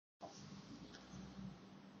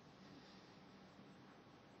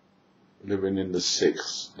living in the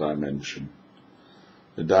sixth dimension,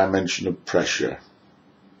 the dimension of pressure,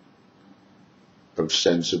 of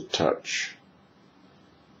sense of touch.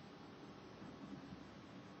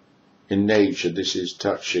 In nature, this is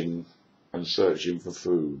touching and searching for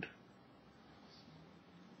food,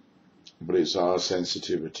 but it's our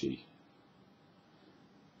sensitivity,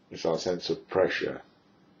 it's our sense of pressure,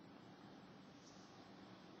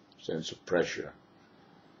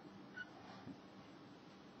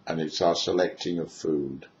 and it's our selecting of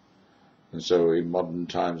food. And so in modern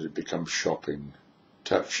times it becomes shopping,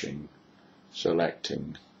 touching,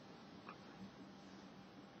 selecting.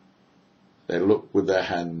 They look with their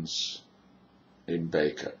hands in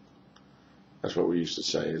bake-up. That's what we used to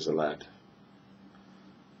say as a lad.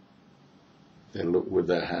 They look with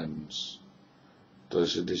their hands.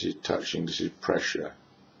 This is touching, this is pressure.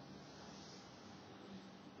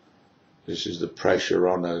 This is the pressure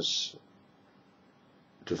on us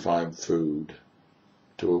to find food,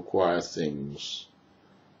 to acquire things.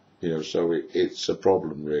 So it's a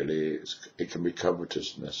problem really. It can be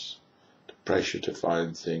covetousness, the pressure to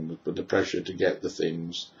find things, but the pressure to get the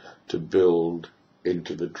things, to build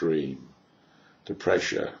into the dream, the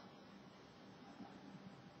pressure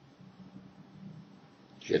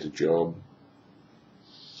to get a job,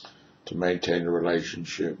 to maintain a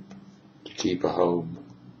relationship, to keep a home,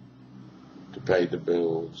 to pay the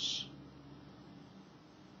bills.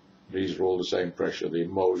 These are all the same pressure, the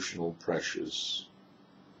emotional pressures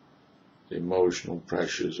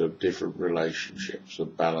of different relationships,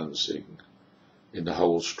 of balancing in the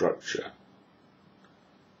whole structure.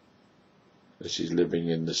 This is living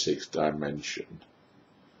in the sixth dimension,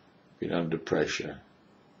 being under pressure,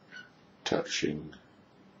 touching,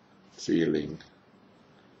 feeling,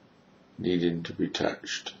 needing to be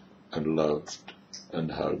touched and loved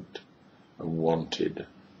and hugged and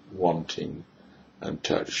wanting and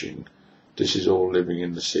touching. This is all living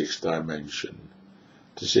in the sixth dimension.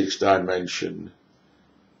 The sixth dimension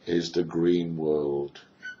is the green world,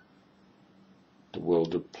 the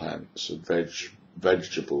world of plants and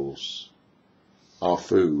vegetables, our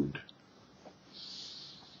food,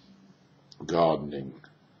 gardening.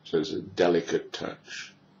 So it's a delicate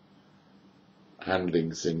touch,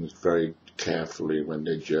 handling things very carefully when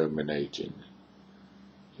they're germinating.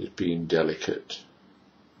 It's being delicate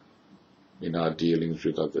in our dealings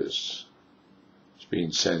with others. It's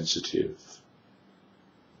being sensitive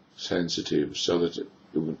so that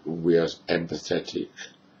we are empathetic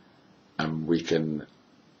and we can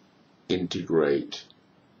integrate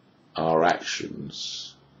our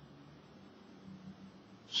actions.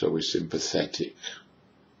 So we're sympathetic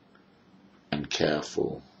and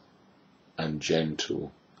careful and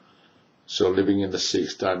gentle. So living in the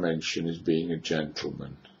sixth dimension is being a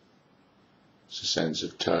gentleman. It's a sense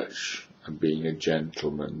of touch and being a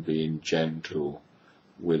gentleman, being gentle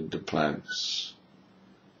with the plants,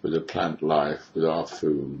 with the plant life, with our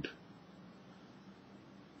food,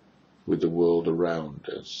 with the world around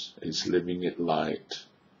us. It's living it light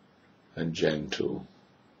and gentle.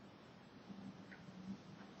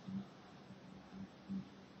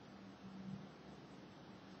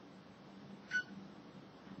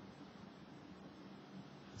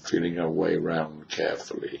 Feeling our way around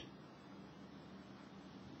carefully.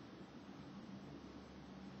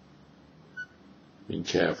 Being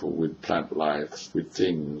careful with plant life, with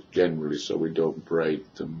things generally, so we don't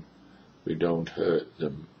break them, we don't hurt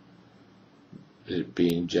them.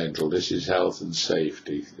 Being gentle, this is health and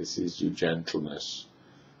safety, this is your gentleness,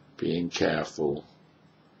 being careful.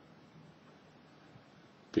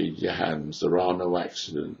 Being your hands, there are no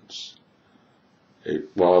accidents.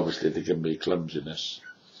 Well, obviously there can be clumsiness,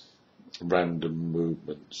 random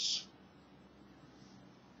movements.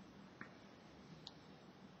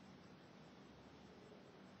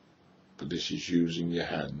 But this is using your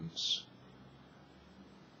hands.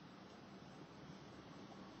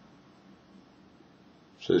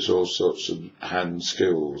 So there's all sorts of hand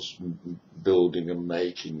skills, building and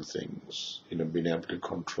making things, being able to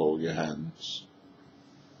control your hands,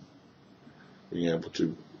 being able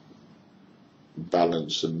to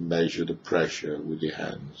balance and measure the pressure with your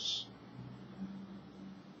hands,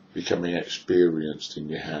 becoming experienced in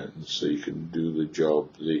your hands so you can do the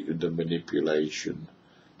job, the manipulation,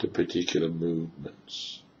 the particular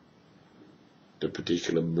movements, the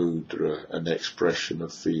particular mudra and expression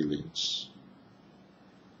of feelings.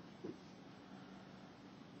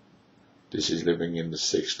 This is living in the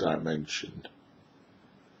sixth dimension.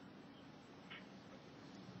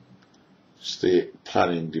 It's the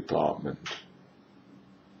planning department.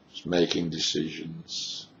 It's making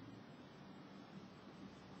decisions,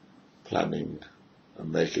 planning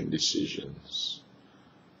and making decisions.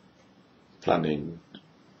 planning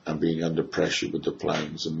and being under pressure with the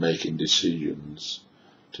plans and making decisions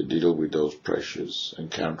to deal with those pressures and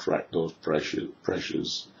counteract those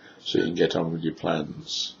pressures so you can get on with your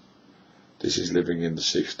plans. This is living in the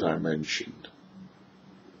sixth dimension.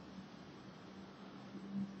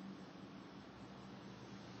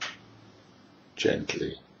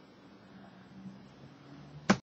 Gently.